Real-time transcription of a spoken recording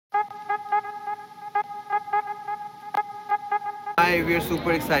Hi, we're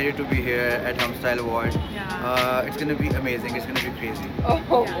super excited to be here at HUSSAIN Award. Yeah. It's gonna be amazing. It's gonna be crazy.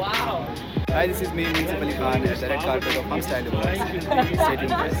 Oh wow! Hi, this is me, Munsif Khan, at the red carpet of HUSSAIN Awards. Stay tuned,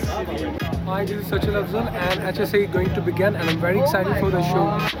 guys. Hi, this is Sachin Afzal and HSA is going to begin and I'm very excited for the show.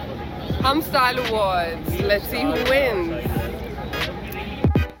 HUSSAIN Awards. Let's see who wins.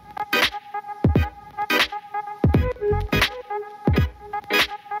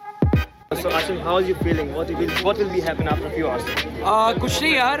 So Asim, how are you feeling? What will be happening after a few hours? कुछ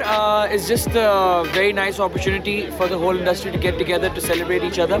नहीं यार, it's just a very nice opportunity for the whole industry to get together to celebrate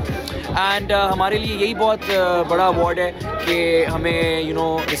each other and हमारे लिए यही बहुत बड़ा award है कि हमें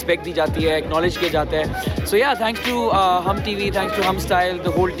respect दी जाती है, acknowledge किया जाता है. So yeah, thanks to Hum TV, thanks to Hum Style, the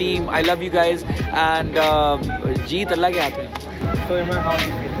whole team. I love you guys and जीत अल्लाह के हाथ में. So Imran, how are you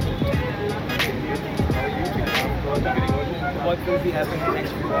feeling? What will be happening in the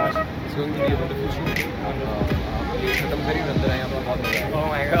next few hours? It's going to be a wonderful show. Oh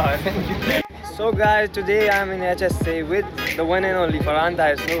my god. So guys, today I'm in HSA with the one and only FARAN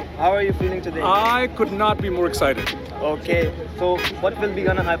Tahir. So how are you feeling today? I could not be more excited. Okay, so what will be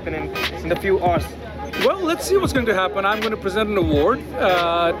gonna happen in a few hours? Well, let's see what's going to happen. I'm going to present an award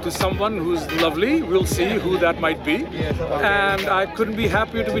to someone who's lovely. We'll see who that might be. And I couldn't be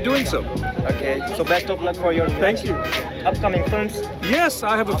happier to be doing so. Okay, so best of luck for your Thank you. upcoming films. Yes,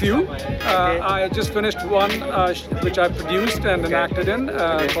 I have a few. I just finished one which I produced and acted in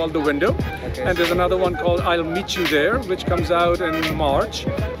called The Window. And there's another one called I'll Meet You There, which comes out in March.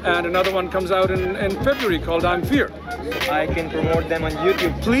 And another one comes out in February called I'm Fear. I can promote them on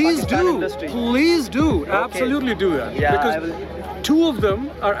YouTube. Please Pakistan do. Industry. Please do. Okay. Absolutely do that. Yeah, because two of them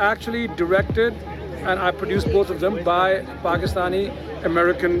are actually directed and I produced both of them by Pakistani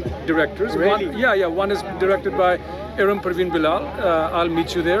American directors. Really? One is directed by Iram Parveen Bilal, I'll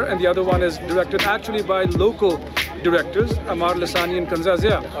Meet You There, and the other one is directed actually by local directors, Amar Lasani and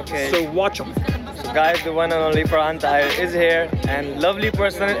Kanzazia. Okay. So watch them. So guys, the one and only FARAN Tahir is here and lovely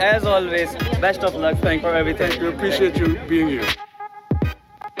person as always. Best of luck for everything. Thank you. Appreciate you being here.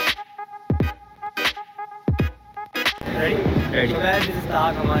 Ready? So guys, this is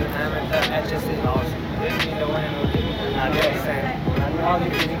Taha Kamal. I am at the HSA house. With me, the one and only NADIA. How are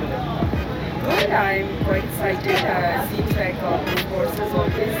you feeling today? Good. I'm quite excited. Seems like, of course, as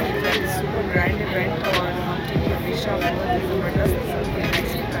always, seems like a super grand event on Hum TV. Hamisha बहुत ही ज़बरदस्त सबके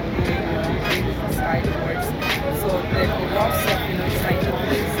next week the Style Awards. So there are lots of exciting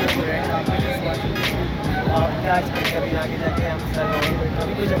things on the red carpet as well. क्या expect कर रही हैं आगे जाके हम सब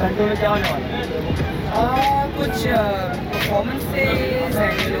अभी कुछ घंटों में क्या होने वाला है? कुछ performances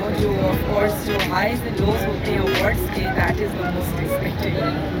and जो of course जो highs and lows होते हैं awards के, that is the most exciting.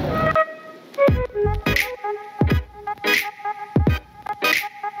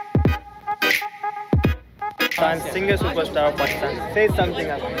 Singer superstar of Pakistan. Say something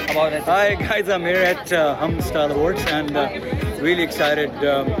about it. Hi guys, I'm here at HUSSAIN Awards and really excited.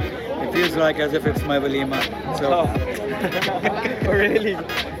 It feels like as if it's my walima. So Really?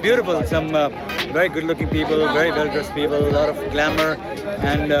 beautiful. Some very good-looking people, very well-dressed people, a lot of glamour,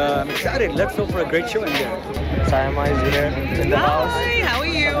 and I'm excited. Let's hope for a great show in there. Saima is here in the house. Hi, how are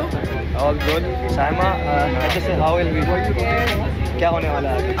you? All good. Saima, HSA, how will we? क्या होने वाला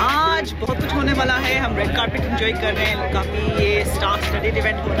है? आज बहुत कुछ होने वाला है. हम रेड कार्पेट एंजॉय कर रहे हैं. काफी ये स्टार स्टडीड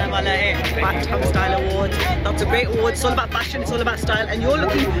इवेंट होने वाला है. हम style awards, lots of great awards. It's all about fashion, it's all about style, and you're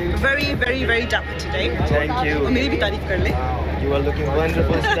looking very, very, very dapper today. Thank you. और मेरी भी तारीफ कर ले. You are looking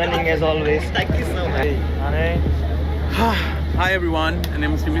wonderful, stunning as always. Thank you so much. Hi everyone, and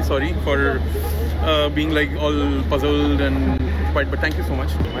I'm extremely sorry for being like all puzzled and but thank you so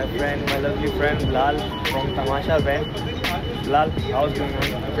much. My friend, my lovely friend Bilal from Tamasha band. Bilal, how's going on?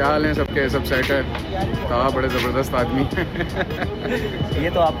 क्या हाल है सबके? सब set है? हाँ, बड़े ज़बरदस्त आदमी. ये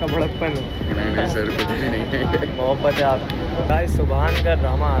तो आपका बड़कपन है. नहीं सर, कुछ भी नहीं है. मोहब्बत है आप. गाइस, सुभान का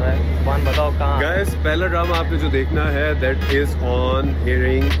ड्रामा आ रहा है. सुभान बताओ कहाँ? Guys, पहला ड्रामा आपने जो देखना है, that is on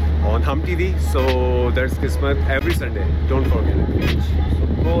airing on Hum TV. So that's Kismet every Sunday. Don't forget it. So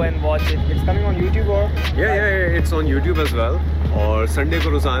go and watch it. It's coming on YouTube or? Yeah, it's on YouTube as well. और Sunday को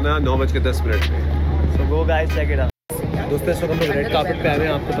रोजाना 9:10 पे. So go guys, check it out. दोस्तों, इस वक्त हम लोग red carpet पे आए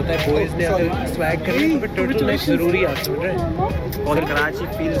हैं. आपको पता है बॉयज ने अगर स्वैग करी तो फिर टर्टल नेक जरूरी है. सुन रहे हैं? और कराची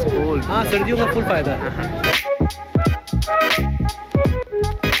फील्स कोल्ड. हाँ, सर्दियों का फुल फायदा है.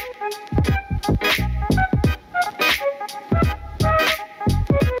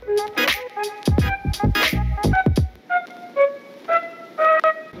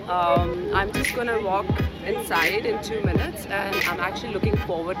 I'm just gonna walk inside in 2 minutes, and I'm actually looking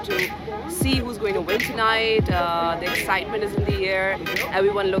forward to see who's going to win tonight. The excitement is in the air.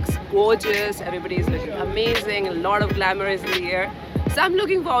 Everyone looks gorgeous. Everybody is looking amazing. A lot of glamour is in the air. So I'm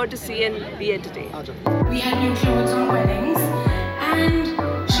looking forward to see and be entertained. We had new clothes on weddings, and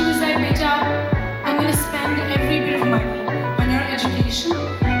she was like, "Beta, I'm going to spend every bit of money on your education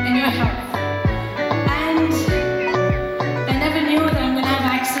and your health.